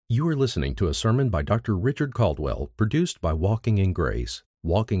You are listening to a sermon by Dr. Richard Caldwell, produced by Walking in Grace.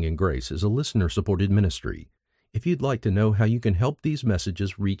 Walking in Grace is a listener-supported ministry. If you'd like to know how you can help these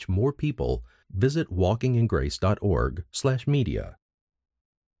messages reach more people, visit walkingingrace.org/media.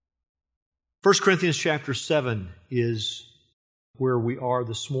 1 Corinthians chapter 7 is where we are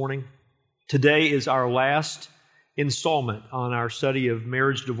this morning. Today is our last installment on our study of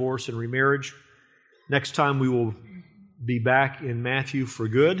marriage, divorce, and remarriage. Next time we will be back in Matthew for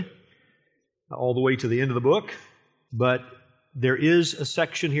good, all the way to the end of the book. But there is a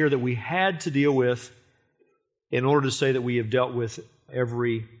section here that we had to deal with in order to say that we have dealt with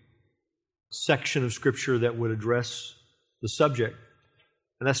every section of Scripture that would address the subject.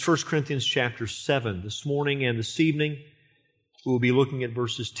 And that's 1 Corinthians chapter 7. This morning and this evening, we'll be looking at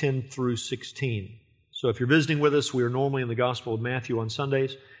verses 10 through 16. So if you're visiting with us, we are normally in the Gospel of Matthew on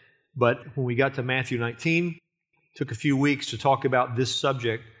Sundays. But when we got to Matthew 19, took a few weeks to talk about this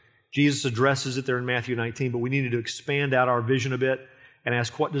subject. Jesus addresses it there in Matthew 19, but we needed to expand out our vision a bit and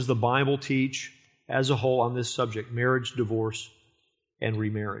ask, what does the Bible teach as a whole on this subject, marriage, divorce, and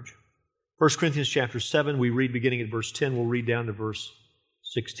remarriage? 1 Corinthians chapter 7, we read beginning at verse 10, we'll read down to verse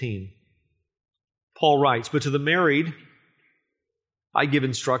 16. Paul writes, "But to the married I give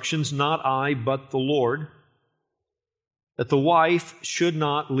instructions, not I, but the Lord, that the wife should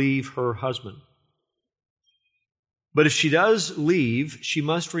not leave her husband. But if she does leave, she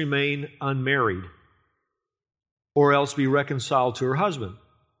must remain unmarried, or else be reconciled to her husband,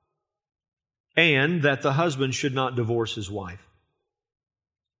 and that the husband should not divorce his wife.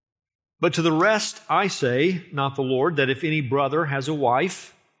 But to the rest I say, not the Lord, that if any brother has a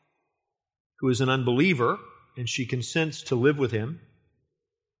wife who is an unbeliever, and she consents to live with him,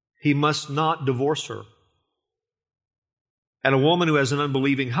 he must not divorce her. And a woman who has an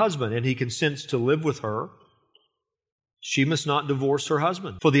unbelieving husband, and he consents to live with her, she must not divorce her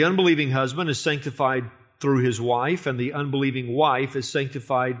husband. For the unbelieving husband is sanctified through his wife, and the unbelieving wife is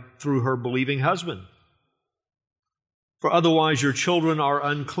sanctified through her believing husband. For otherwise your children are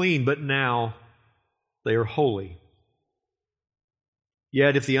unclean, but now they are holy.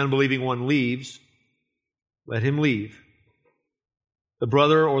 Yet if the unbelieving one leaves, let him leave. The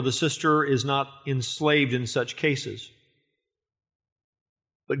brother or the sister is not enslaved in such cases,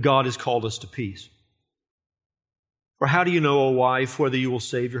 but God has called us to peace. For how do you know, O wife, whether you will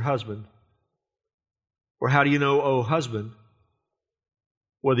save your husband? Or how do you know, O husband,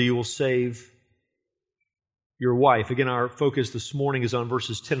 whether you will save your wife?" Again, our focus this morning is on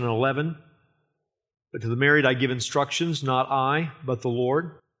verses 10 and 11. "But to the married I give instructions, not I, but the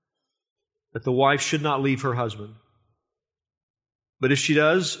Lord, that the wife should not leave her husband. But if she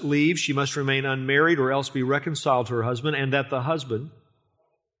does leave, she must remain unmarried, or else be reconciled to her husband, and that the husband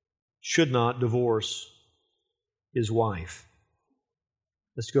should not divorce his wife."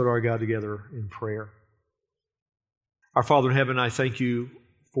 Let's go to our God together in prayer. Our Father in heaven, I thank you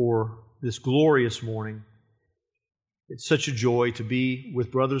for this glorious morning. It's such a joy to be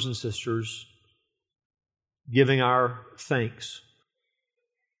with brothers and sisters, giving our thanks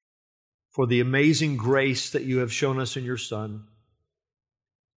for the amazing grace that you have shown us in your Son,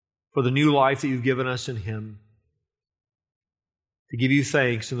 for the new life that you've given us in Him, to give you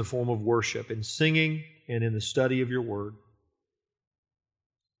thanks in the form of worship, in singing and in the study of your Word.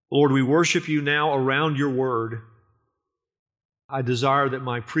 Lord, we worship you now around your Word. I desire that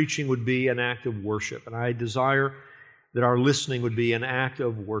my preaching would be an act of worship, and I desire that our listening would be an act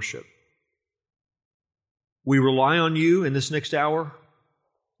of worship. We rely on you in this next hour.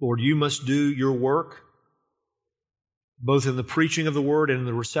 Lord, you must do your work, both in the preaching of the Word and in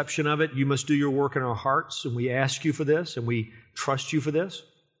the reception of it. You must do your work in our hearts, and we ask you for this, and we trust you for this.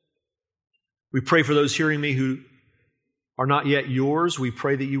 We pray for those hearing me who are not yet yours. We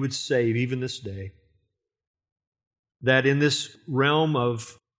pray that you would save even this day. That in this realm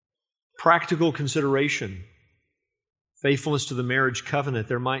of practical consideration, faithfulness to the marriage covenant,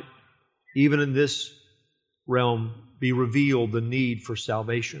 there might, even in this realm, be revealed the need for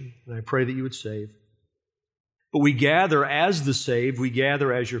salvation. And I pray that you would save. But we gather as the saved, we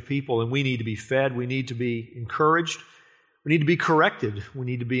gather as your people, and we need to be fed, we need to be encouraged, we need to be corrected, we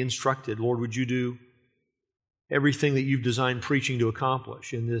need to be instructed. Lord, would you do everything that you've designed preaching to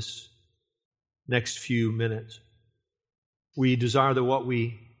accomplish in this next few minutes? We desire that what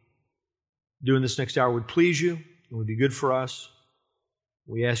we do in this next hour would please you and would be good for us.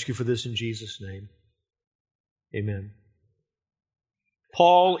 We ask you for this in Jesus' name. Amen.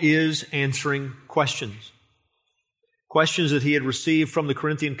 Paul is answering questions. Questions that he had received from the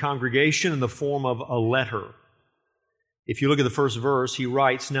Corinthian congregation in the form of a letter. If you look at the first verse, he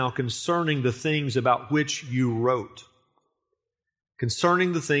writes, "Now concerning the things about which you wrote."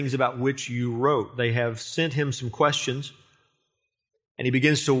 concerning the things about which you wrote. They have sent him some questions, and he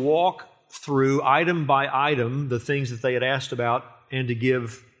begins to walk through item by item the things that they had asked about and to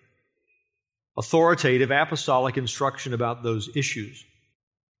give authoritative apostolic instruction about those issues.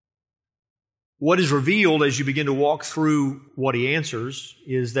 What is revealed as you begin to walk through what he answers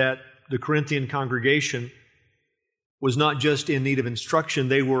is that the Corinthian congregation was not just in need of instruction,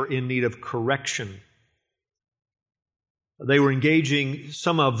 they were in need of correction. They were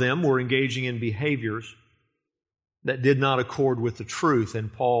some of them were engaging in behaviors that did not accord with the truth,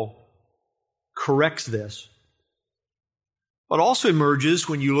 and Paul corrects this. What also emerges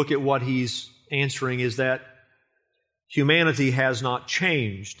when you look at what he's answering is that humanity has not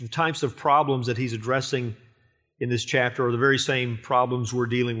changed. The types of problems that he's addressing in this chapter are the very same problems we're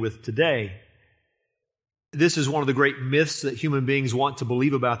dealing with today. This is one of the great myths that human beings want to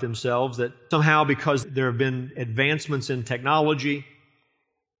believe about themselves, that somehow because there have been advancements in technology,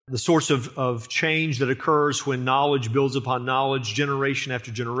 the sorts of change that occurs when knowledge builds upon knowledge, generation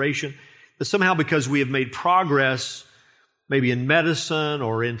after generation, that somehow because we have made progress, maybe in medicine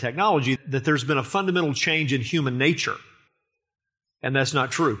or in technology, that there's been a fundamental change in human nature. And that's not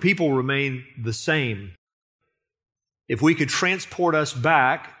true. People remain the same. If we could transport us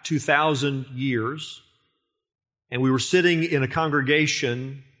back 2,000 years, and we were sitting in a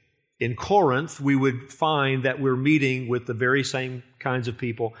congregation in Corinth, we would find that we're meeting with the very same kinds of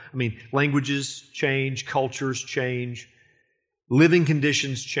people. I mean, languages change, cultures change, living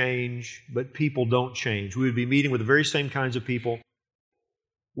conditions change, but people don't change. We would be meeting with the very same kinds of people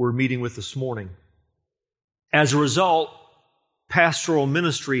we're meeting with this morning. As a result, pastoral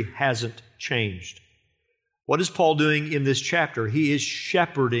ministry hasn't changed. What is Paul doing in this chapter? He is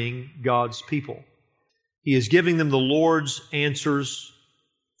shepherding God's people. He is giving them the Lord's answers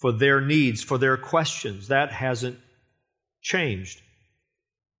for their needs, for their questions. That hasn't changed.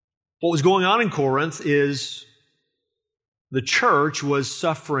 What was going on in Corinth is the church was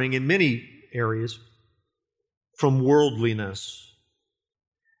suffering in many areas from worldliness.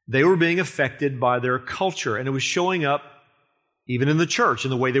 They were being affected by their culture, and it was showing up even in the church,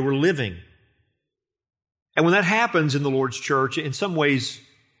 in the way they were living. And when that happens in the Lord's church, in some ways,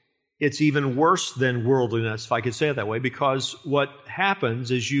 it's even worse than worldliness, if I could say it that way, because what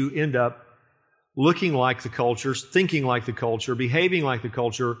happens is you end up looking like the culture, thinking like the culture, behaving like the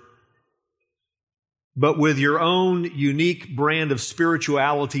culture, but with your own unique brand of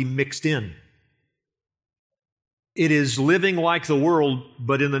spirituality mixed in. It is living like the world,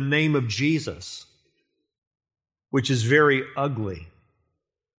 but in the name of Jesus, which is very ugly.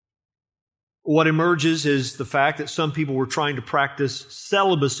 What emerges is the fact that some people were trying to practice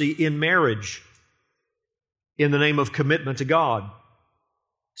celibacy in marriage in the name of commitment to God.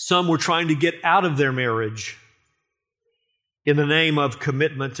 Some were trying to get out of their marriage in the name of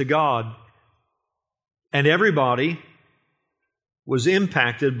commitment to God. And everybody was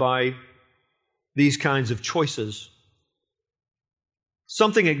impacted by these kinds of choices.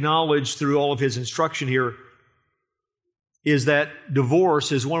 Something acknowledged through all of his instruction here is that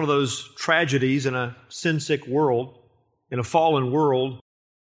divorce is one of those tragedies in a sin-sick world, in a fallen world,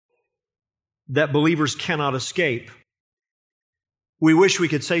 that believers cannot escape. We wish we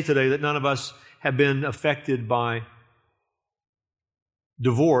could say today that none of us have been affected by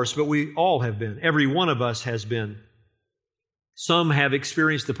divorce, but we all have been. Every one of us has been. Some have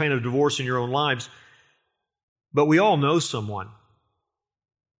experienced the pain of divorce in your own lives, but we all know someone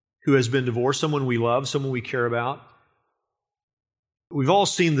who has been divorced, someone we love, someone we care about. We've all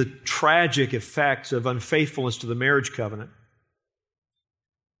seen the tragic effects of unfaithfulness to the marriage covenant.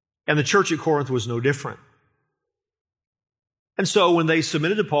 And the church at Corinth was no different. And so when they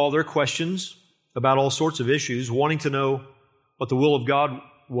submitted to Paul their questions about all sorts of issues, wanting to know what the will of God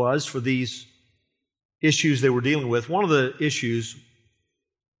was for these issues they were dealing with, one of the issues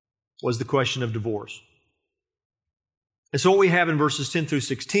was the question of divorce. And so what we have in verses 10 through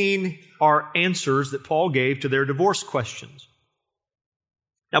 16 are answers that Paul gave to their divorce questions.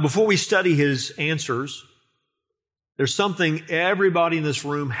 Now, before we study his answers, there's something everybody in this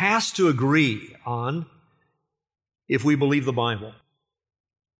room has to agree on if we believe the Bible.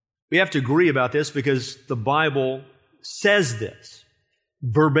 We have to agree about this because the Bible says this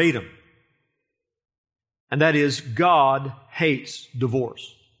verbatim. And that is, God hates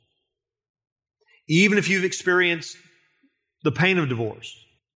divorce. Even if you've experienced the pain of divorce,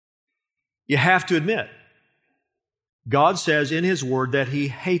 you have to admit, God says in His Word that He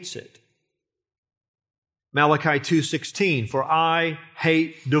hates it. Malachi 2:16, "For I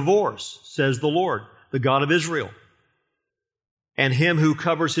hate divorce, says the Lord, the God of Israel. And him who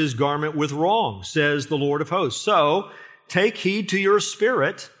covers his garment with wrong, says the Lord of hosts." So, take heed to your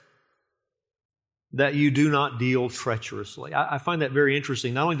spirit that you do not deal treacherously. I find that very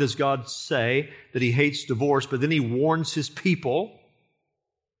interesting. Not only does God say that He hates divorce, but then He warns His people.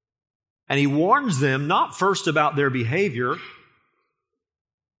 And He warns them not first about their behavior,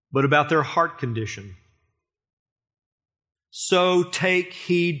 but about their heart condition. So take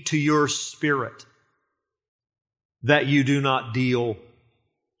heed to your spirit that you do not deal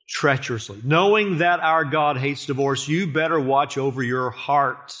treacherously. Knowing that our God hates divorce, you better watch over your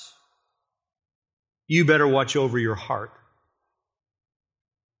heart. You better watch over your heart.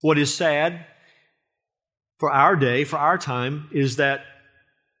 What is sad for our day, for our time, is that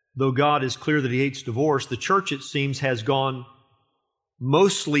though God is clear that He hates divorce, the church, it seems, has gone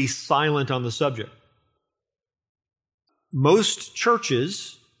mostly silent on the subject. Most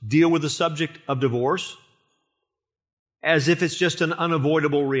churches deal with the subject of divorce as if it's just an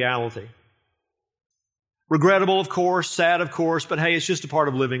unavoidable reality. Regrettable, of course, sad, of course, but hey, it's just a part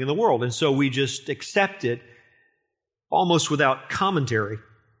of living in the world. And so we just accept it almost without commentary.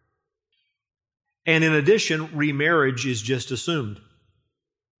 And in addition, remarriage is just assumed.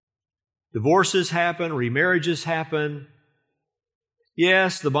 Divorces happen, remarriages happen.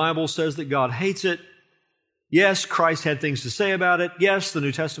 Yes, the Bible says that God hates it. Yes, Christ had things to say about it. Yes, the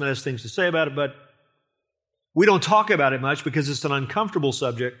New Testament has things to say about it, but we don't talk about it much because it's an uncomfortable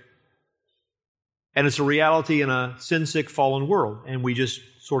subject. And it's a reality in a sin-sick, fallen world, and we just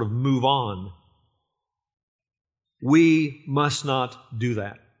sort of move on. We must not do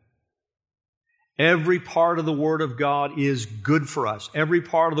that. Every part of the Word of God is good for us. Every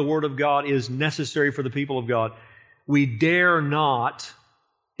part of the Word of God is necessary for the people of God. We dare not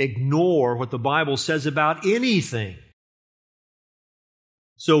ignore what the Bible says about anything.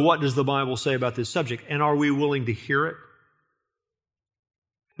 So what does the Bible say about this subject? And are we willing to hear it?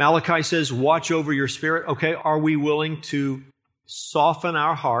 Malachi says, watch over your spirit. Okay, are we willing to soften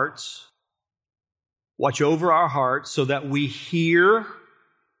our hearts, watch over our hearts so that we hear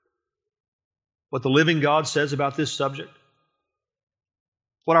what the living God says about this subject?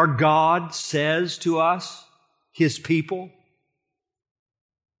 What our God says to us, His people,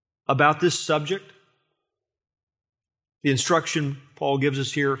 about this subject? The instruction Paul gives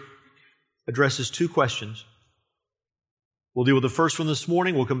us here addresses two questions. We'll deal with the first one this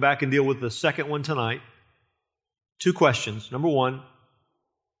morning. We'll come back and deal with the second one tonight. Two questions. Number one,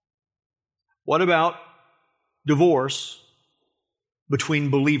 what about divorce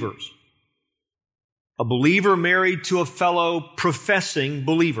between believers? A believer married to a fellow professing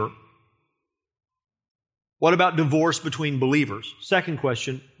believer. What about divorce between believers? Second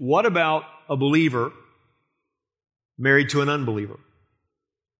question, what about a believer married to an unbeliever?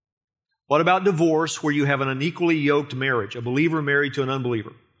 What about divorce where you have an unequally yoked marriage, a believer married to an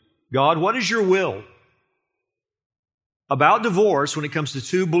unbeliever? God, what is your will about divorce when it comes to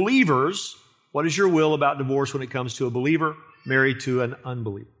two believers? What is your will about divorce when it comes to a believer married to an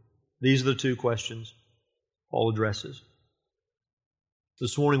unbeliever? These are the two questions Paul addresses.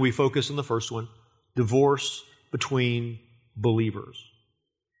 This morning we focus on the first one, divorce between believers.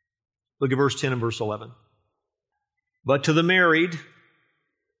 Look at verse 10 and verse 11. But to the married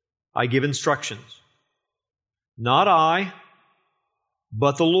I give instructions, not I,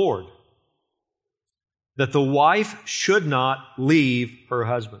 but the Lord, that the wife should not leave her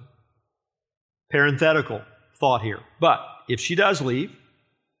husband. Parenthetical thought here. But if she does leave,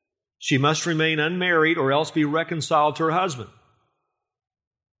 she must remain unmarried or else be reconciled to her husband.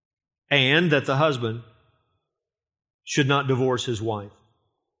 And that the husband should not divorce his wife.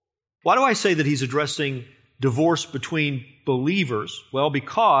 Why do I say that he's addressing divorce between believers? Well,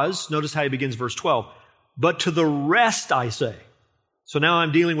 because, notice how he begins verse 12, but to the rest I say. So now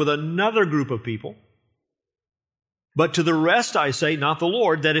I'm dealing with another group of people. But to the rest I say, not the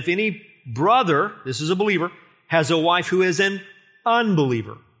Lord, that if any brother, this is a believer, has a wife who is an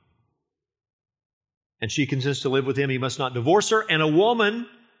unbeliever, and she consents to live with him, he must not divorce her. And a woman,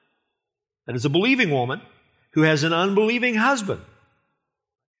 that is a believing woman, who has an unbelieving husband.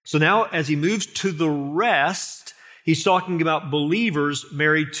 So now, as he moves to the rest, he's talking about believers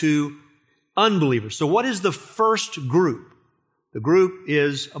married to unbelievers. So what is the first group? The group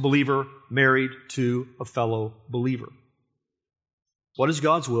is a believer married to a fellow believer. What is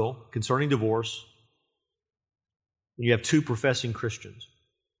God's will concerning divorce when you have two professing Christians?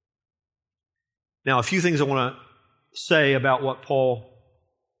 Now, a few things I want to say about what Paul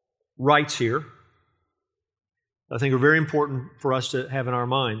writes here I think are very important for us to have in our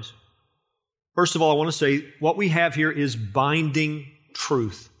minds. First of all, I want to say what we have here is binding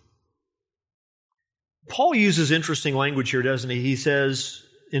truth. Paul uses interesting language here, doesn't he? He says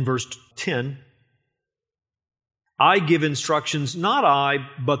in verse 10, I give instructions, not I,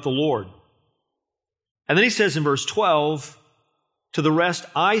 but the Lord. And then he says in verse 12, to the rest,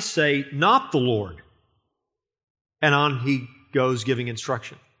 I say, not the Lord. And on he goes giving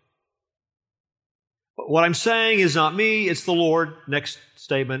instruction. What I'm saying is not me, it's the Lord. Next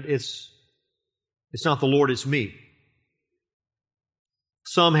statement, it's not the Lord, it's me.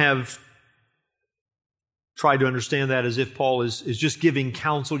 Some have tried to understand that as if Paul is just giving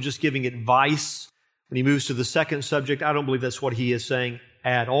counsel, just giving advice. When he moves to the second subject, I don't believe that's what he is saying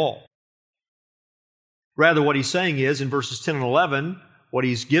at all. Rather, what he's saying is, in verses 10 and 11, what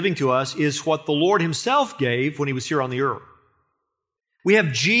he's giving to us is what the Lord himself gave when he was here on the earth. We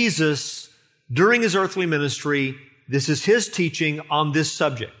have Jesus during his earthly ministry. This is his teaching on this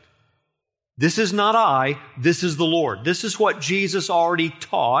subject. This is not I, this is the Lord. This is what Jesus already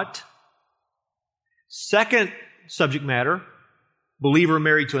taught. Second subject matter, believer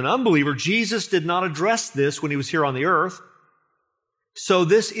married to an unbeliever. Jesus did not address this when he was here on the earth. So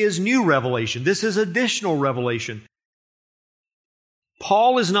this is new revelation. This is additional revelation.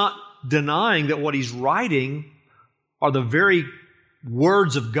 Paul is not denying that what he's writing are the very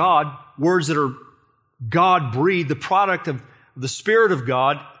words of God, words that are God-breathed, the product of the Spirit of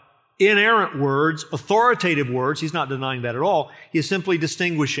God, inerrant words, authoritative words. He's not denying that at all. He is simply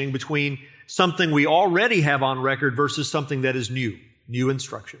distinguishing between something we already have on record versus something that is new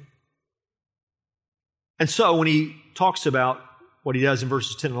instruction. And so when he talks about what he does in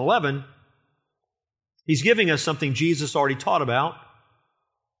verses 10 and 11, he's giving us something Jesus already taught about.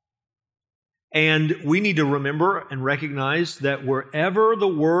 And we need to remember and recognize that wherever the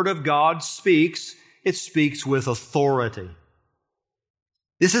Word of God speaks, it speaks with authority.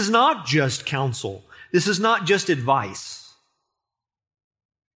 This is not just counsel. This is not just advice.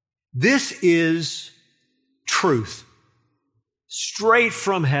 This is truth, straight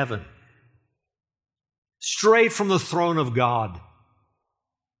from heaven, straight from the throne of God.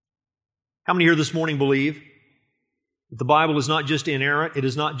 How many here this morning believe that the Bible is not just inerrant, it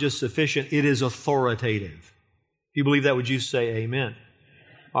is not just sufficient, it is authoritative? If you believe that, would you say amen?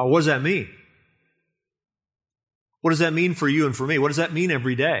 What does that mean? What does that mean for you and for me? What does that mean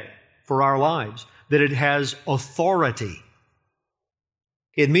every day for our lives? That it has authority.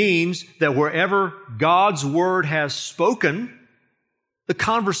 It means that wherever God's Word has spoken, the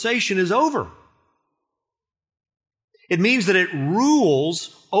conversation is over. It means that it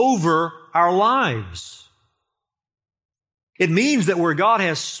rules over our lives. It means that where God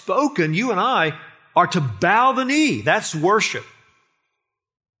has spoken, you and I are to bow the knee. That's worship.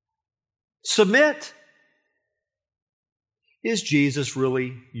 Submit. Is Jesus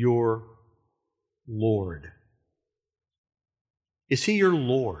really your Lord? Is He your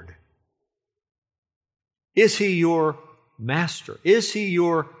Lord? Is He your Master? Is He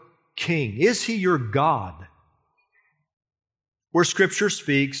your King? Is He your God? Where Scripture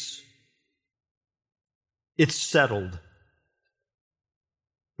speaks, it's settled.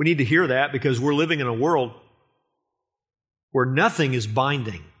 We need to hear that because we're living in a world where nothing is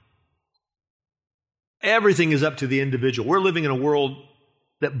binding. Everything is up to the individual. We're living in a world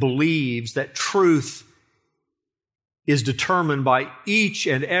that believes that truth is determined by each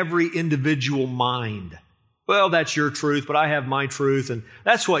and every individual mind. Well, that's your truth, but I have my truth, and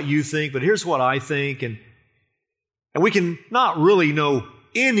that's what you think, but here's what I think. And we can not really know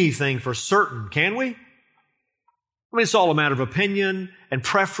anything for certain, can we? I mean, it's all a matter of opinion and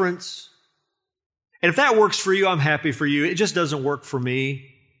preference. And if that works for you, I'm happy for you. It just doesn't work for me.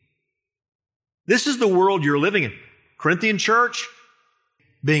 This is the world you're living in. Corinthian church,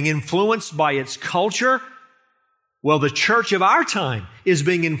 being influenced by its culture. Well, the church of our time is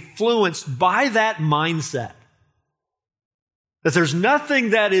being influenced by that mindset. That there's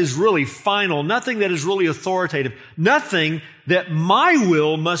nothing that is really final, nothing that is really authoritative, nothing that my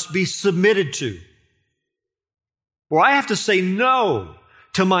will must be submitted to. Where I have to say no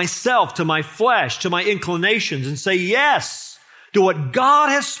to myself, to my flesh, to my inclinations, and say yes to what God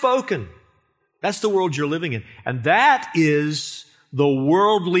has spoken. That's the world you're living in. And that is the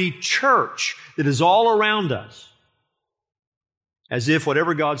worldly church that is all around us. As if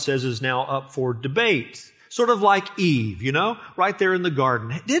whatever God says is now up for debate. Sort of like Eve, right there in the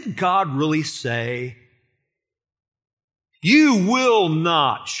garden. Did God really say, "You will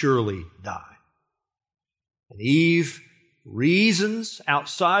not surely die"? And Eve reasons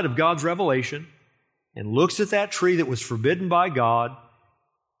outside of God's revelation and looks at that tree that was forbidden by God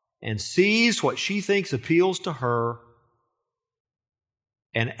and sees what she thinks appeals to her.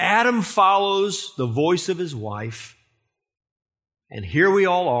 And Adam follows the voice of his wife. And here we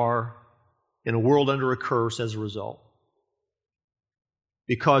all are in a world under a curse as a result.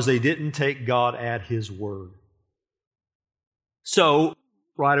 Because they didn't take God at His word. So,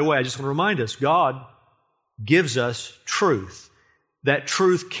 right away, I just want to remind us, God gives us truth. That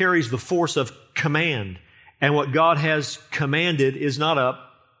truth carries the force of command. And what God has commanded is not up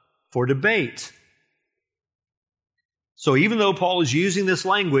for debate. So even though Paul is using this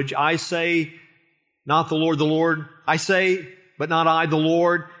language, I say, not the Lord, I say, but not I, the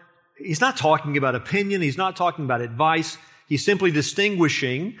Lord, he's not talking about opinion, he's not talking about advice, he's simply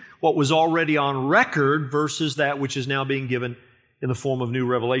distinguishing what was already on record versus that which is now being given in the form of new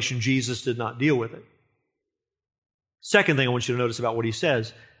revelation. Jesus did not deal with it. Second thing I want you to notice about what he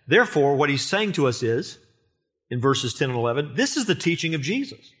says, therefore, what he's saying to us is, in verses 10 and 11, this is the teaching of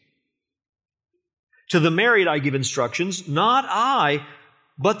Jesus. To the married I give instructions, not I,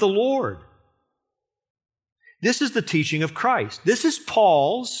 but the Lord. This is the teaching of Christ. This is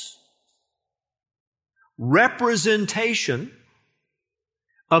Paul's representation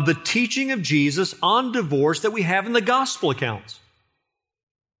of the teaching of Jesus on divorce that we have in the gospel accounts.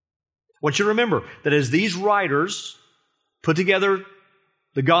 I want you to remember that as these writers put together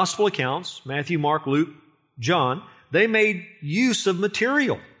the gospel accounts, Matthew, Mark, Luke, John, they made use of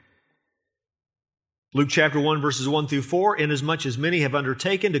material. Luke chapter 1, verses 1 through 4, inasmuch as many have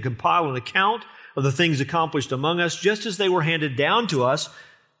undertaken to compile an account of the things accomplished among us, just as they were handed down to us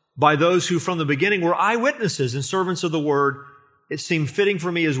by those who from the beginning were eyewitnesses and servants of the word, it seemed fitting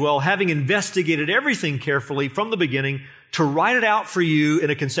for me as well, having investigated everything carefully from the beginning, to write it out for you in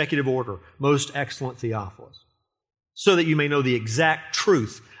a consecutive order, most excellent Theophilus, so that you may know the exact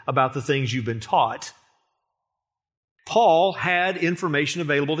truth about the things you've been taught. Paul had information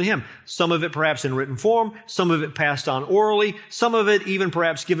available to him, some of it perhaps in written form, some of it passed on orally, some of it even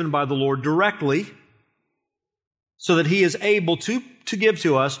perhaps given by the Lord directly, so that he is able to give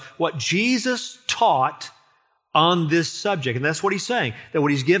to us what Jesus taught on this subject. And that's what he's saying, that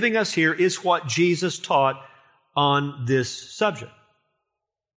what he's giving us here is what Jesus taught on this subject.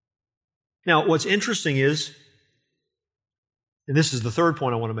 Now, what's interesting is, and this is the third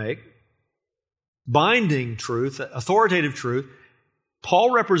point I want to make, binding truth, authoritative truth,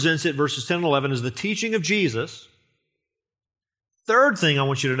 Paul represents it, verses 10 and 11, as the teaching of Jesus. Third thing I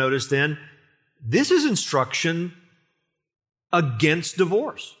want you to notice then, this is instruction against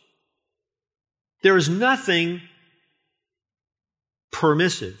divorce. There is nothing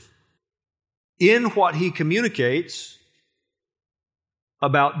permissive in what he communicates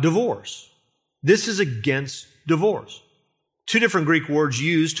about divorce. This is against divorce. Two different Greek words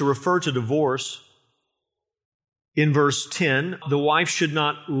used to refer to divorce. In verse 10, the wife should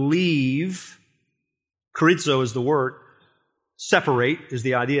not leave, chorizo is the word, separate is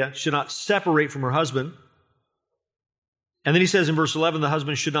the idea, should not separate from her husband. And then he says in verse 11, the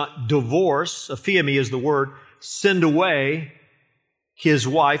husband should not divorce, aphiemi is the word, send away his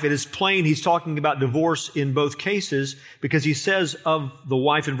wife. It is plain he's talking about divorce in both cases, because he says of the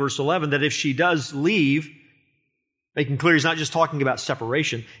wife in verse 11 that if she does leave, making clear he's not just talking about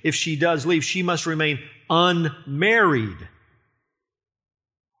separation, if she does leave, she must remain unmarried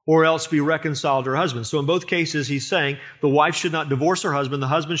or else be reconciled to her husband. So in both cases, he's saying the wife should not divorce her husband, the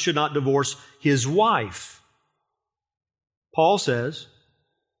husband should not divorce his wife. Paul says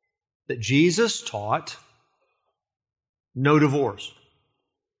that Jesus taught no divorce.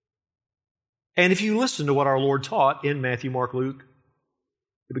 And if you listen to what our Lord taught in Matthew, Mark, Luke,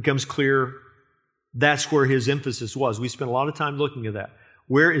 it becomes clear that's where his emphasis was. We spent a lot of time looking at that.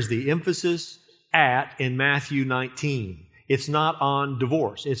 Where is the emphasis at in Matthew 19? It's not on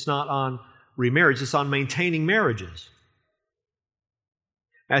divorce. It's not on remarriage. It's on maintaining marriages.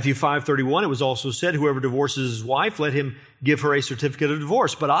 Matthew 5:31, it was also said, whoever divorces his wife, let him give her a certificate of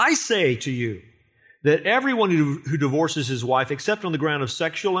divorce. But I say to you that everyone who divorces his wife, except on the ground of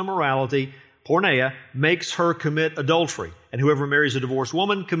sexual immorality, porneia, makes her commit adultery. And whoever marries a divorced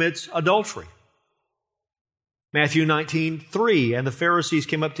woman commits adultery. Matthew 19:3, and the Pharisees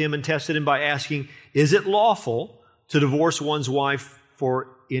came up to him and tested him by asking, is it lawful to divorce one's wife for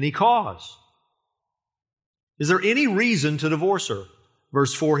any cause? Is there any reason to divorce her?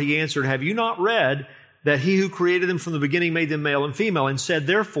 Verse 4, he answered, have you not read that he who created them from the beginning made them male and female, and said,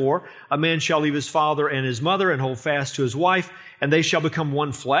 therefore, a man shall leave his father and his mother and hold fast to his wife, and they shall become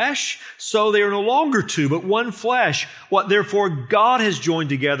one flesh? So they are no longer two, but one flesh. What therefore God has joined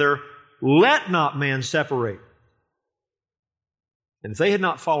together, let not man separate. And if they had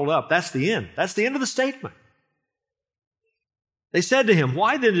not followed up, that's the end. That's the end of the statement. They said to him,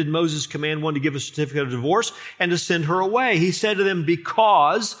 why then did Moses command one to give a certificate of divorce and to send her away? He said to them,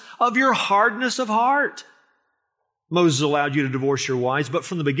 because of your hardness of heart. Moses allowed you to divorce your wives, but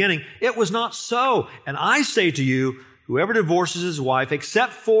from the beginning it was not so. And I say to you, whoever divorces his wife,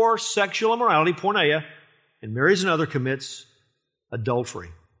 except for sexual immorality, porneia, and marries another, commits adultery.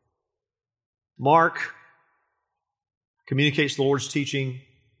 Mark communicates the Lord's teaching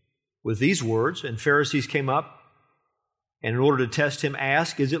with these words, and Pharisees came up and in order to test him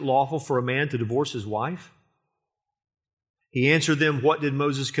asked, "Is it lawful for a man to divorce his wife?" He answered them, "What did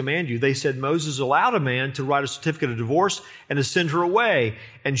Moses command you?" They said, "Moses allowed a man to write a certificate of divorce and to send her away."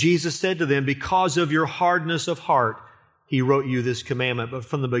 And Jesus said to them, "Because of your hardness of heart, He wrote you this commandment. But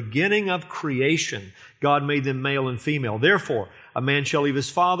from the beginning of creation, God made them male and female. Therefore, a man shall leave his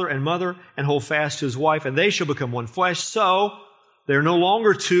father and mother and hold fast to his wife, and they shall become one flesh. So they are no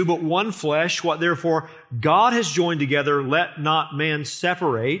longer two, but one flesh. What therefore God has joined together, let not man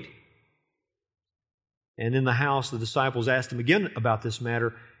separate." And in the house, the disciples asked him again about this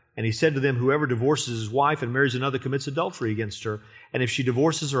matter. And he said to them, "Whoever divorces his wife and marries another commits adultery against her. And if she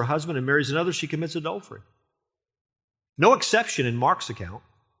divorces her husband and marries another, she commits adultery." No exception in Mark's account.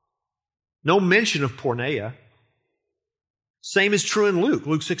 No mention of porneia. Same is true in Luke,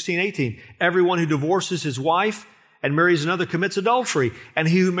 Luke 16:18. Everyone who divorces his wife and marries another commits adultery. And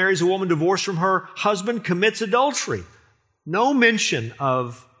he who marries a woman divorced from her husband commits adultery. No mention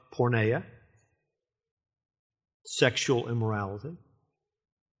of porneia, sexual immorality.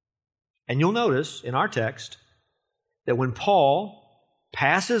 And you'll notice in our text that when Paul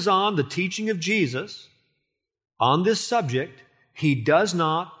passes on the teaching of Jesus on this subject, he does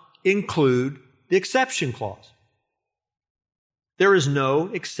not include the exception clause. There is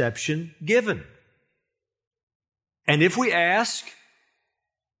no exception given. And if we ask,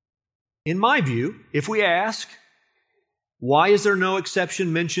 in my view, if we ask, why is there no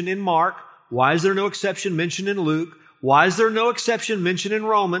exception mentioned in Mark? Why is there no exception mentioned in Luke? Why is there no exception mentioned in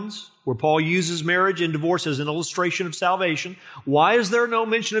Romans, where Paul uses marriage and divorce as an illustration of salvation? Why is there no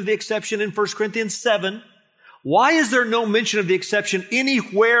mention of the exception in 1 Corinthians 7? Why is there no mention of the exception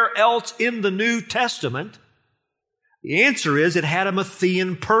anywhere else in the New Testament? The answer is it had a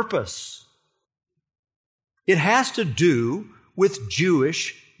Matthean purpose. It has to do with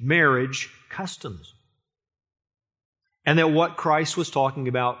Jewish marriage customs. And that what Christ was talking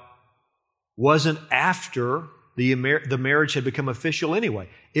about wasn't after the marriage had become official anyway.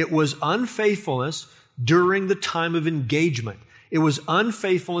 It was unfaithfulness during the time of engagement. It was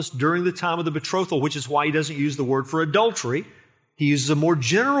unfaithfulness during the time of the betrothal, which is why he doesn't use the word for adultery. He uses a more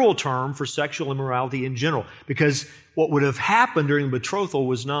general term for sexual immorality in general, because what would have happened during the betrothal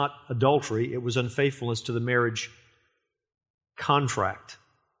was not adultery, it was unfaithfulness to the marriage contract.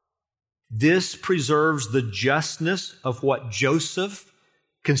 This preserves the justness of what Joseph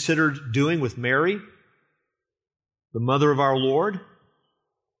considered doing with Mary, the mother of our Lord.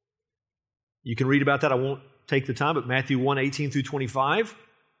 You can read about that. I won't take the time, but Matthew 1:18 through 25.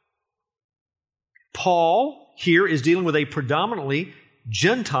 Paul here is dealing with a predominantly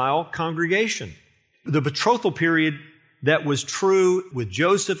Gentile congregation. The betrothal period that was true with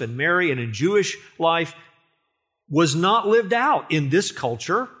Joseph and Mary and in Jewish life was not lived out in this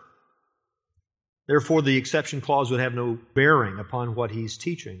culture. Therefore, the exception clause would have no bearing upon what he's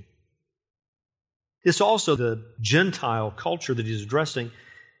teaching. This also, the Gentile culture that he's addressing,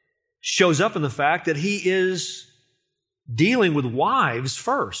 shows up in the fact that he is dealing with wives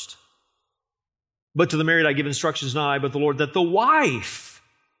first. But to the married I give instructions, not I, but the Lord, that the wife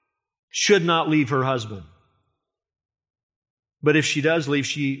should not leave her husband. But if she does leave,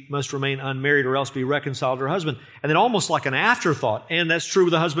 she must remain unmarried or else be reconciled to her husband. And then almost like an afterthought, and that's true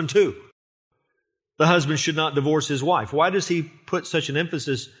with the husband too. The husband should not divorce his wife. Why does he put such an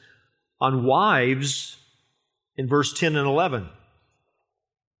emphasis on wives in verse 10 and 11?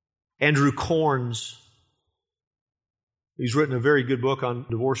 Andrew Corns, he's written a very good book on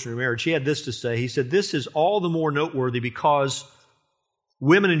divorce and remarriage. He had this to say. He said, "This is all the more noteworthy because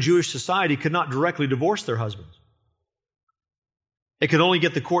women in Jewish society could not directly divorce their husbands. They could only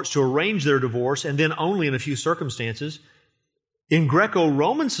get the courts to arrange their divorce, and then only in a few circumstances. In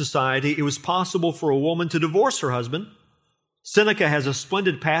Greco-Roman society, it was possible for a woman to divorce her husband. Seneca has a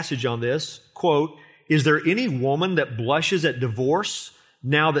splendid passage on this. Quote, 'Is there any woman that blushes at divorce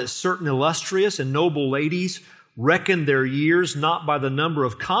now that certain illustrious and noble ladies reckon their years not by the number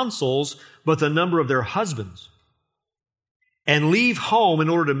of consuls, but the number of their husbands, and leave home in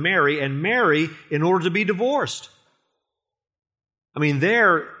order to marry, and marry in order to be divorced?'" I mean,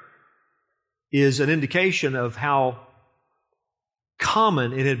 there is an indication of how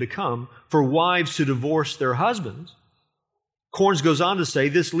common it had become for wives to divorce their husbands. Corns goes on to say,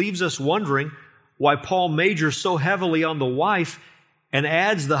 "This leaves us wondering why Paul majors so heavily on the wife and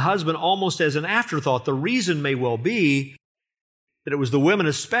adds the husband almost as an afterthought. The reason may well be that it was the women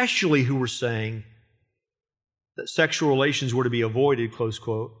especially who were saying that sexual relations were to be avoided," close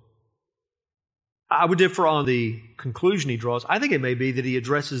quote. I would differ on the conclusion he draws. I think it may be that he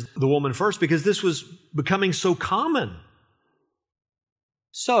addresses the woman first because this was becoming so common.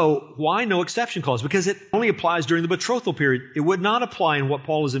 So, why no exception clause? Because it only applies during the betrothal period. It would not apply in what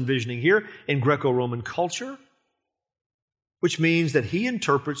Paul is envisioning here in Greco-Roman culture, which means that he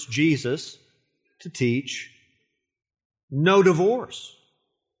interprets Jesus to teach no divorce.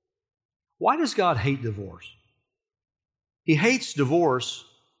 Why does God hate divorce? He hates divorce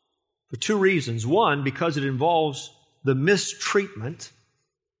for two reasons. One, because it involves the mistreatment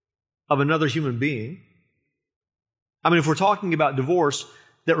of another human being. I mean, if we're talking about divorce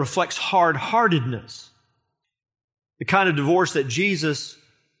that reflects hard-heartedness, the kind of divorce that Jesus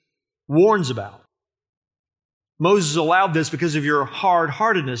warns about. Moses allowed this because of your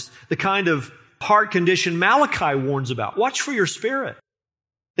hard-heartedness, the kind of heart condition Malachi warns about. Watch for your spirit,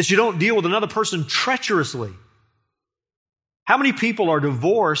 that you don't deal with another person treacherously. How many people are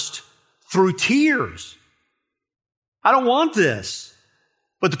divorced through tears? I don't want this.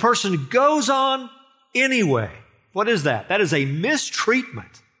 But the person goes on anyway. What is that? That is a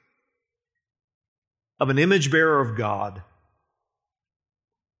mistreatment of an image bearer of God.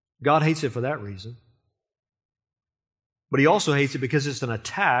 God hates it for that reason. But He also hates it because it's an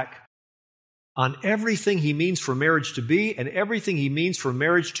attack on everything He means for marriage to be and everything He means for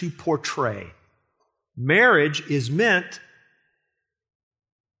marriage to portray. Marriage is meant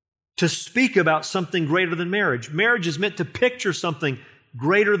to speak about something greater than marriage. Marriage is meant to picture something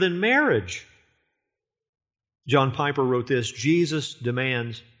greater than marriage. John Piper wrote this: Jesus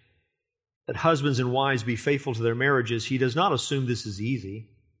demands that husbands and wives be faithful to their marriages. He does not assume this is easy,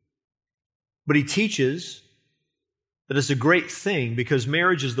 but He teaches that it's a great thing because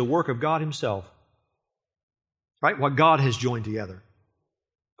marriage is the work of God Himself. Right? What God has joined together.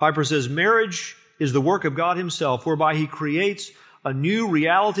 Piper says, marriage is the work of God Himself, whereby He creates a new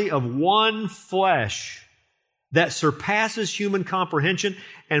reality of one flesh that surpasses human comprehension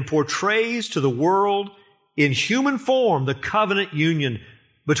and portrays to the world in human form the covenant union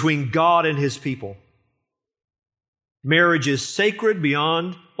between God and His people. Marriage is sacred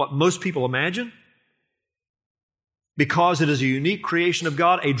beyond what most people imagine because it is a unique creation of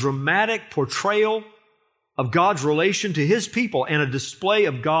God, a dramatic portrayal of God's relation to His people, and a display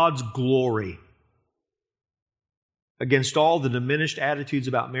of God's glory. Against all the diminished attitudes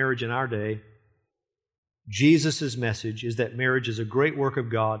about marriage in our day, Jesus' message is that marriage is a great work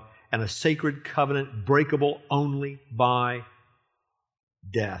of God and a sacred covenant breakable only by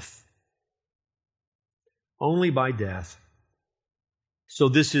death. Only by death. So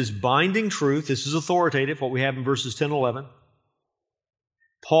this is binding truth. This is authoritative, what we have in verses 10 and 11.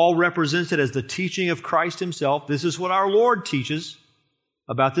 Paul represents it as the teaching of Christ Himself. This is what our Lord teaches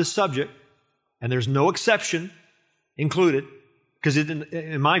about this subject, and there's no exception included, because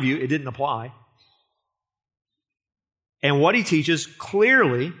in my view, it didn't apply. And what He teaches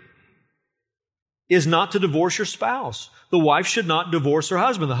clearly is not to divorce your spouse. The wife should not divorce her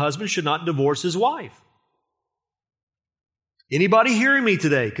husband. The husband should not divorce his wife. Anybody hearing me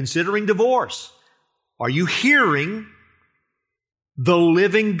today considering divorce, are you hearing the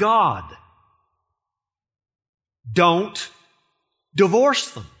living God? Don't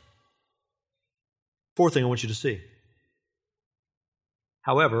divorce them. Fourth thing I want you to see.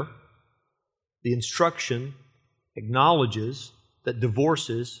 However, the instruction acknowledges that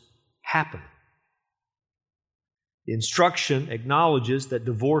divorces happen. The instruction acknowledges that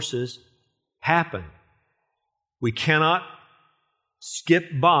divorces happen. We cannot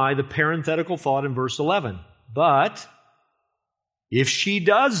skip by the parenthetical thought in verse 11. But if she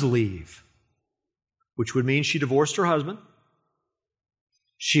does leave, which would mean she divorced her husband,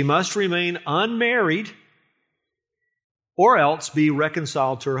 she must remain unmarried or else be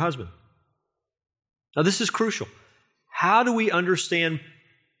reconciled to her husband. Now, this is crucial. How do we understand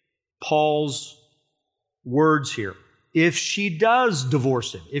Paul's words here? If she does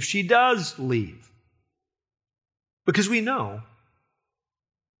divorce him, if she does leave, because we know,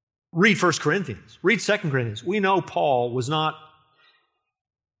 read 1 Corinthians, read 2 Corinthians, we know Paul was not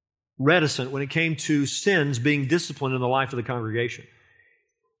reticent when it came to sins being disciplined in the life of the congregation.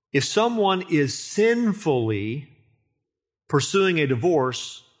 If someone is sinfully pursuing a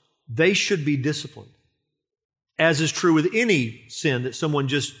divorce, they should be disciplined, as is true with any sin that someone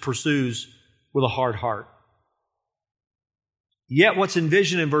just pursues with a hard heart. Yet what's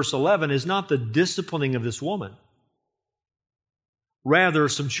envisioned in verse 11 is not the disciplining of this woman. Rather,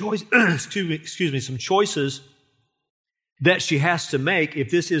 some choices that she has to make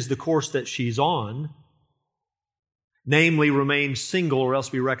if this is the course that she's on, namely remain single or else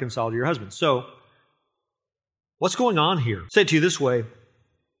be reconciled to your husband. So, what's going on here? Say it to you this way.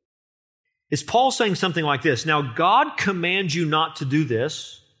 is Paul saying something like this: now, God commands you not to do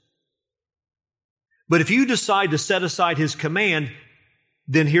this, but if you decide to set aside His command,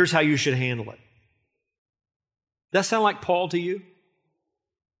 then here's how you should handle it. That sound like Paul to you?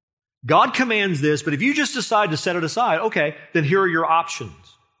 God commands this, but if you just decide to set it aside, okay, then here are your options.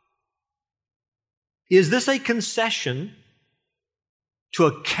 Is this a concession to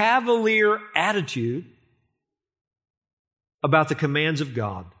a cavalier attitude about the commands of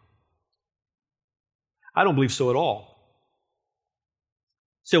God? I don't believe so at all.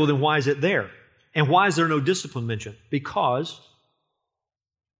 Say, well, then why is it there? And why is there no discipline mentioned? Because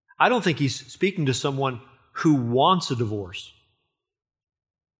I don't think he's speaking to someone who wants a divorce,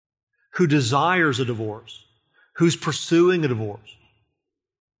 who desires a divorce, who's pursuing a divorce.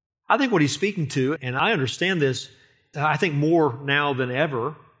 I think what he's speaking to, and I understand this, I think more now than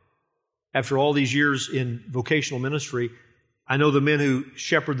ever, after all these years in vocational ministry, I know the men who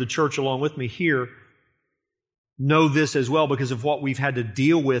shepherd the church along with me here know this as well because of what we've had to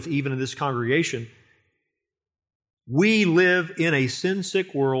deal with even in this congregation. We live in a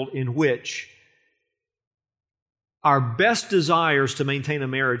sin-sick world in which our best desires to maintain a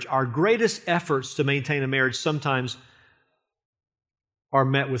marriage, our greatest efforts to maintain a marriage sometimes are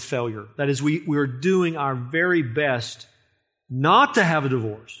met with failure. That is, we're doing our very best not to have a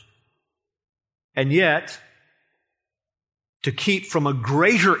divorce, and yet to keep from a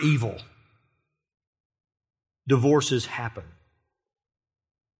greater evil. Divorces happen.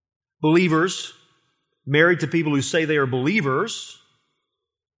 Believers married to people who say they are believers,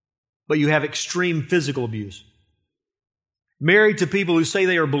 but you have extreme physical abuse. Married to people who say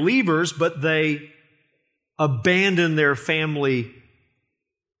they are believers, but they abandon their family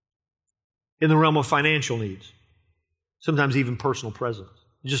in the realm of financial needs, sometimes even personal presence.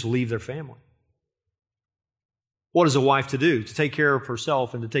 They just leave their family. What is a wife to do? To take care of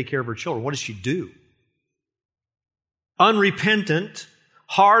herself and to take care of her children. What does she do? Unrepentant,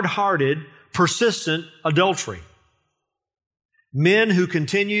 hard-hearted, persistent adultery. Men who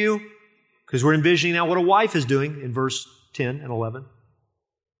continue, because we're envisioning now what a wife is doing in verse 10 and 11.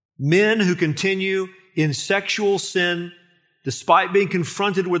 Men who continue in sexual sin despite being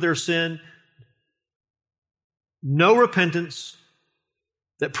confronted with their sin, no repentance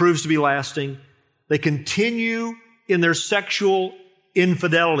that proves to be lasting. They continue in their sexual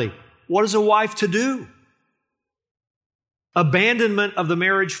infidelity. What is a wife to do? Abandonment of the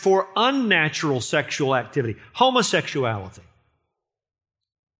marriage for unnatural sexual activity, homosexuality.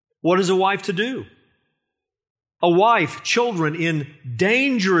 What is a wife to do? A wife, children in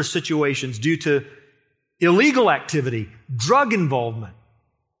dangerous situations due to illegal activity, drug involvement.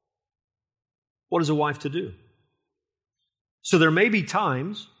 What is a wife to do? So there may be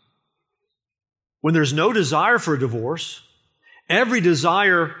times when there's no desire for a divorce, every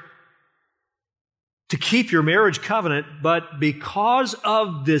desire to keep your marriage covenant, but because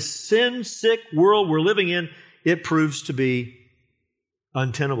of this sin-sick world we're living in, it proves to be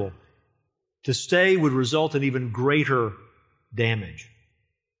untenable. To stay would result in even greater damage.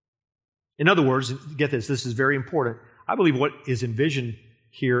 In other words, get this is very important. I believe what is envisioned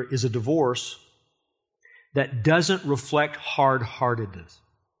here is a divorce that doesn't reflect hard-heartedness.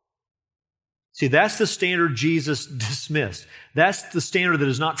 See, that's the standard Jesus dismissed. That's the standard that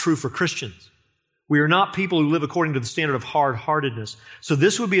is not true for Christians. We are not people who live according to the standard of hard-heartedness. So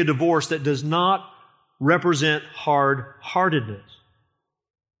this would be a divorce that does not represent hard-heartedness.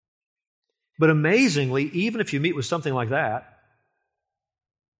 But amazingly, even if you meet with something like that,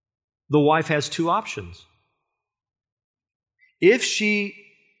 the wife has two options. If she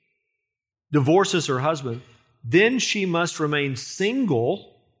divorces her husband, then she must remain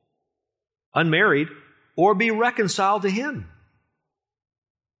single, unmarried, or be reconciled to him.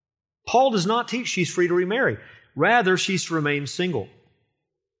 Paul does not teach she's free to remarry. Rather, she's to remain single.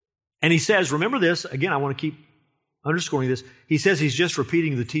 And he says, remember this, again, I want to keep underscoring this. He says he's just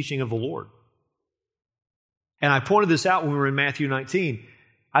repeating the teaching of the Lord. And I pointed this out when we were in Matthew 19.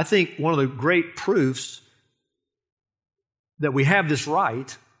 I think one of the great proofs that we have this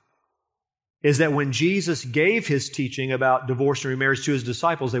right is that when Jesus gave his teaching about divorce and remarriage to his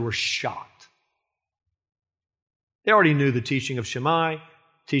disciples, they were shocked. They already knew the teaching of Shammai,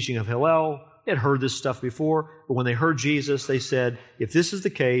 teaching of Hillel. They had heard this stuff before, but when they heard Jesus, they said, if this is the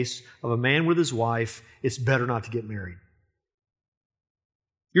case of a man with his wife, it's better not to get married.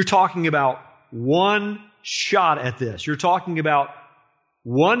 You're talking about one shot at this. You're talking about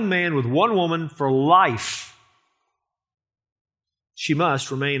one man with one woman for life. She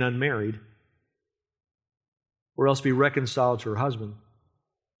must remain unmarried or else be reconciled to her husband.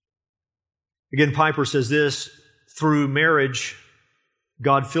 Again, Piper says this, through marriage,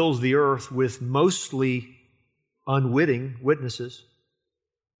 God fills the earth with mostly unwitting witnesses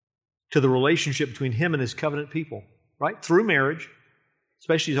to the relationship between Him and His covenant people, right? Through marriage,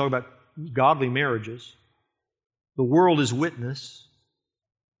 especially talking about godly marriages. The world is witness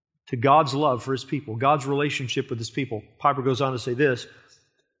to God's love for His people, God's relationship with His people. Piper goes on to say this.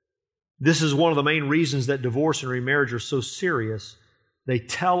 This is one of the main reasons that divorce and remarriage are so serious. They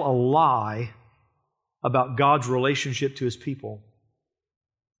tell a lie about God's relationship to His people.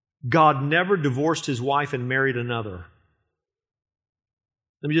 God never divorced His wife and married another.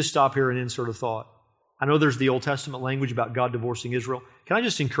 Let me just stop here and insert a thought. I know there's the Old Testament language about God divorcing Israel. Can I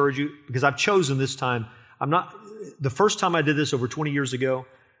just encourage you, because I've chosen this time, the first time I did this over 20 years ago,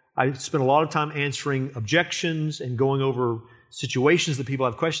 I spent a lot of time answering objections and going over situations that people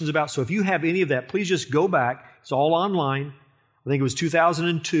have questions about. So if you have any of that, please just go back. It's all online. I think it was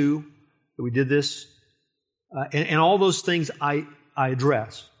 2002 that we did this. And all those things I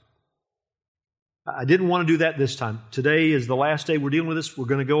address. I didn't want to do that this time. Today is the last day we're dealing with this. We're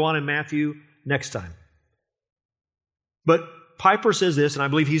going to go on in Matthew next time. But Piper says this, and I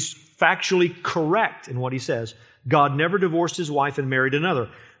believe he's factually correct in what he says. God never divorced His wife and married another.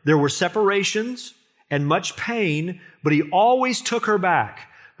 There were separations and much pain, but He always took her back.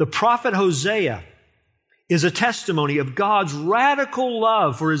 The prophet Hosea is a testimony of God's radical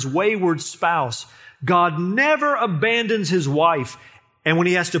love for His wayward spouse. God never abandons His wife. And when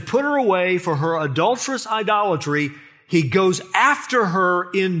He has to put her away for her adulterous idolatry, He goes after her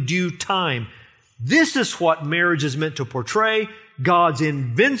in due time. This is what marriage is meant to portray, God's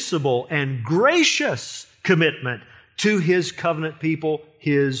invincible and gracious commitment to His covenant people,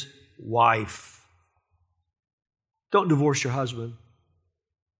 His wife. Don't divorce your husband.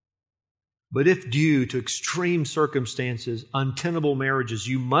 But if due to extreme circumstances, untenable marriages,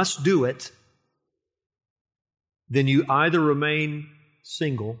 you must do it, then you either remain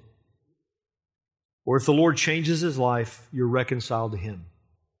single, or if the Lord changes his life, you're reconciled to Him.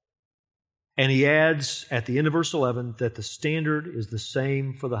 And he adds at the end of verse 11 that the standard is the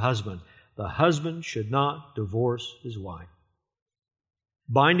same for the husband. The husband should not divorce his wife.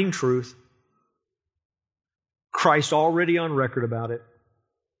 Binding truth. Christ already on record about it.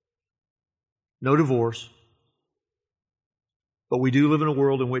 No divorce. But we do live in a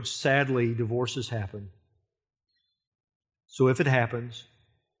world in which sadly divorces happen. So if it happens,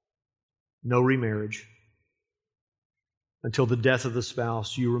 no remarriage. Until the death of the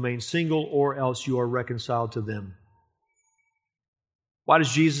spouse, you remain single or else you are reconciled to them. Why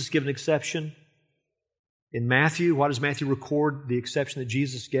does Jesus give an exception? In Matthew, why does Matthew record the exception that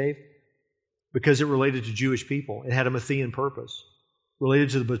Jesus gave? Because it related to Jewish people. It had a Matthean purpose.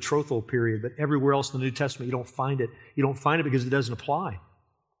 Related to the betrothal period. But everywhere else in the New Testament, you don't find it. You don't find it because it doesn't apply.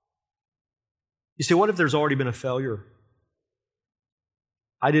 You say, what if there's already been a failure?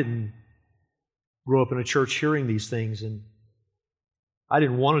 I didn't grow up in a church hearing these things, and I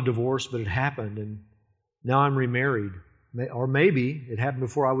didn't want a divorce, but it happened, and now I'm remarried. Or maybe it happened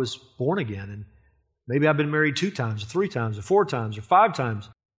before I was born again, and maybe I've been married 2 times, or 3 times, or 4 times, or 5 times.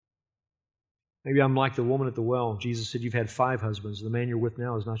 Maybe I'm like the woman at the well. Jesus said, you've had 5 husbands. The man you're with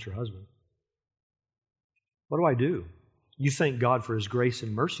now is not your husband. What do I do? You thank God for His grace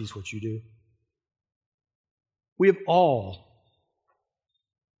and mercy is what you do. We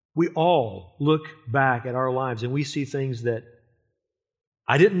all look back at our lives and we see things that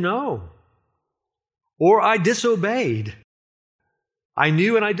I didn't know, or I disobeyed. I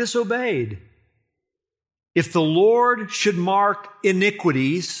knew and I disobeyed. If the Lord should mark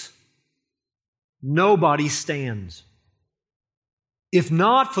iniquities, nobody stands. If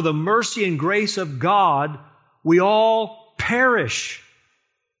not for the mercy and grace of God, we all perish.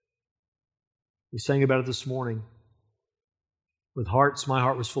 We sang about it this morning. With hearts, my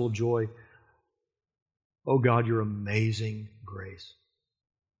heart was full of joy. Oh God, your amazing grace.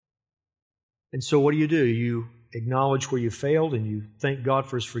 And so what do? You acknowledge where you failed and you thank God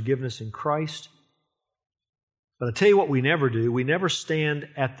for His forgiveness in Christ. But I tell you what we never do. We never stand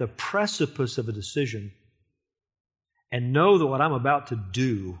at the precipice of a decision and know that what I'm about to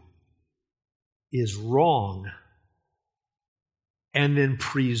do is wrong and then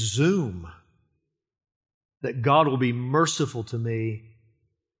presume that God will be merciful to me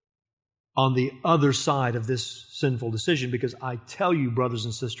on the other side of this sinful decision. Because I tell you, brothers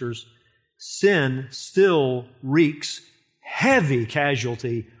and sisters, sin still wreaks heavy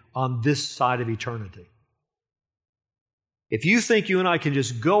casualty on this side of eternity. If you think you and I can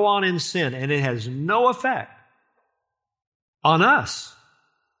just go on in sin and it has no effect on us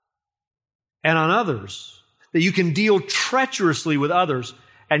and on others, that you can deal treacherously with others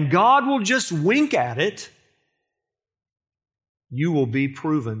and God will just wink at it, you will be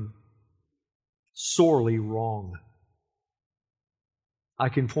proven sorely wrong. I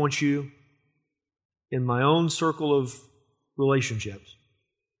can point you in my own circle of relationships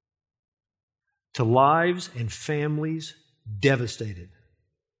to lives and families devastated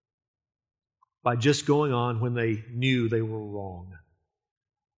by just going on when they knew they were wrong.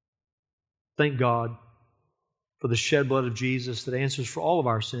 Thank God for the shed blood of Jesus that answers for all of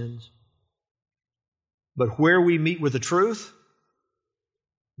our sins. But where we meet with the truth,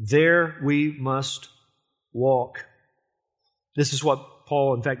 there we must walk. This is what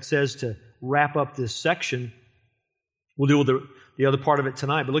Paul, in fact, says to wrap up this section. We'll deal with the other part of it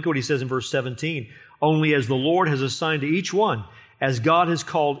tonight, but look at what he says in verse 17. Only as the Lord has assigned to each one, as God has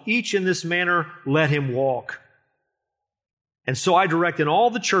called each in this manner, let him walk. And so I direct in all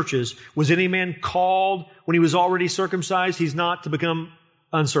the churches, was any man called when he was already circumcised? He's not to become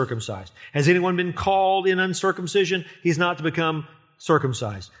uncircumcised. Has anyone been called in uncircumcision? He's not to become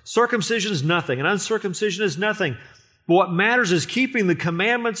circumcised. Circumcision is nothing, and uncircumcision is nothing. But what matters is keeping the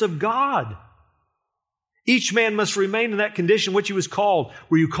commandments of God. Each man must remain in that condition which he was called.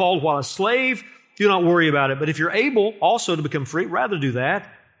 Were you called while a slave? Do not worry about it. But if you're able also to become free, rather do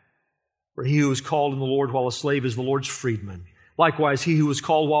that. For he who is called in the Lord while a slave is the Lord's freedman. Likewise, he who is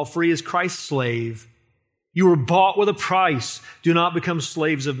called while free is Christ's slave. You were bought with a price. Do not become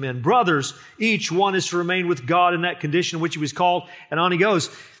slaves of men. Brothers, each one is to remain with God in that condition in which he was called. And on he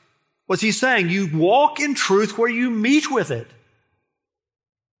goes. What's he saying? You walk in truth where you meet with it.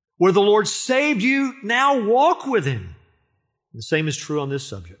 Where the Lord saved you, now walk with Him. The same is true on this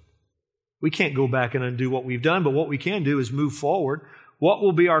subject. We can't go back and undo what we've done, but what we can do is move forward. What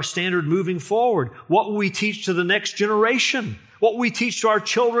will be our standard moving forward? What will we teach to the next generation? What will we teach to our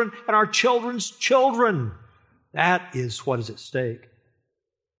children and our children's children? That is what is at stake.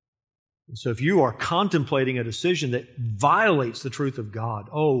 And so if you are contemplating a decision that violates the truth of God,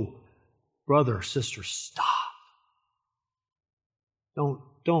 oh, brother, sister, stop.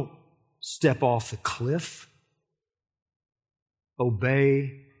 Don't step off the cliff.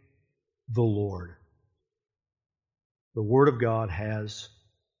 Obey the Lord. The Word of God has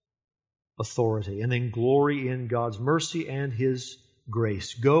authority. And then glory in God's mercy and His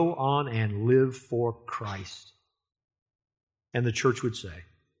grace. Go on and live for Christ. And the church would say,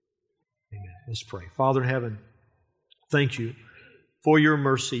 amen. Let's pray. Father in heaven, thank you for your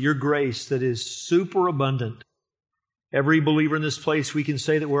mercy, your grace that is superabundant. Every believer in this place, we can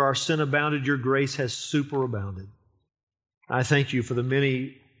say that where our sin abounded, your grace has superabounded. I thank you for the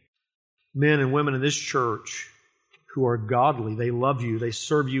many men and women in this church who are godly. They love you. They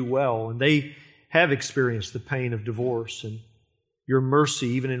serve you well. And they have experienced the pain of divorce and your mercy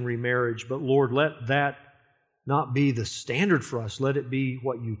even in remarriage. But Lord, let that not be the standard for us. Let it be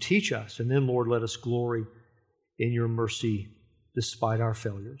what you teach us. And then, Lord, let us glory in your mercy despite our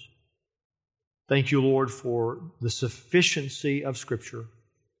failures. Thank you, Lord, for the sufficiency of Scripture.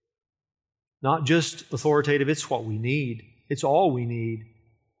 Not just authoritative, it's what we need. It's all we need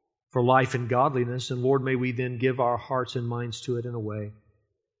for life and godliness. And Lord, may we then give our hearts and minds to it in a way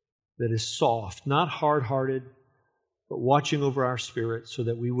that is soft, not hard-hearted, but watching over our spirit so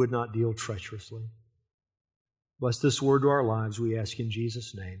that we would not deal treacherously. Bless this word to our lives, we ask in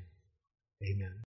Jesus' name. Amen.